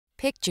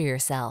Picture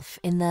yourself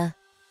in the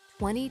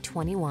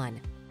 2021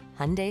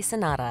 Hyundai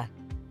Sonata.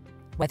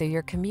 Whether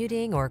you're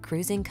commuting or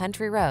cruising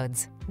country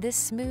roads, this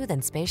smooth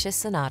and spacious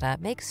Sonata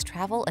makes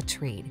travel a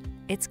treat.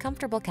 Its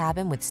comfortable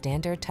cabin with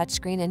standard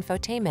touchscreen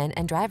infotainment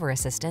and driver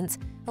assistance,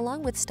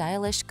 along with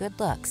stylish good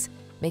looks,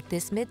 make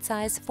this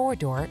midsize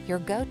four-door your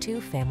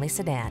go-to family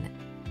sedan.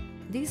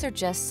 These are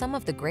just some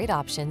of the great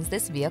options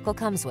this vehicle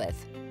comes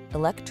with: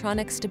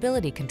 electronic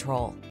stability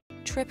control,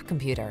 trip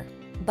computer,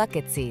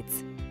 bucket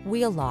seats,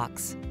 wheel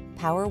locks,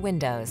 power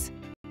windows,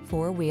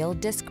 four-wheel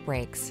disc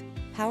brakes,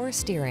 power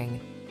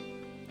steering.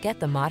 Get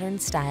the modern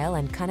style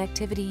and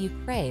connectivity you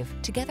crave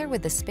together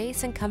with the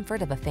space and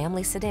comfort of a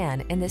family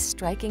sedan in this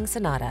striking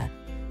Sonata.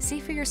 See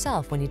for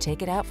yourself when you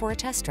take it out for a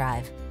test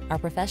drive. Our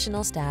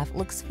professional staff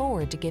looks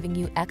forward to giving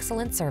you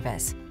excellent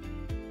service.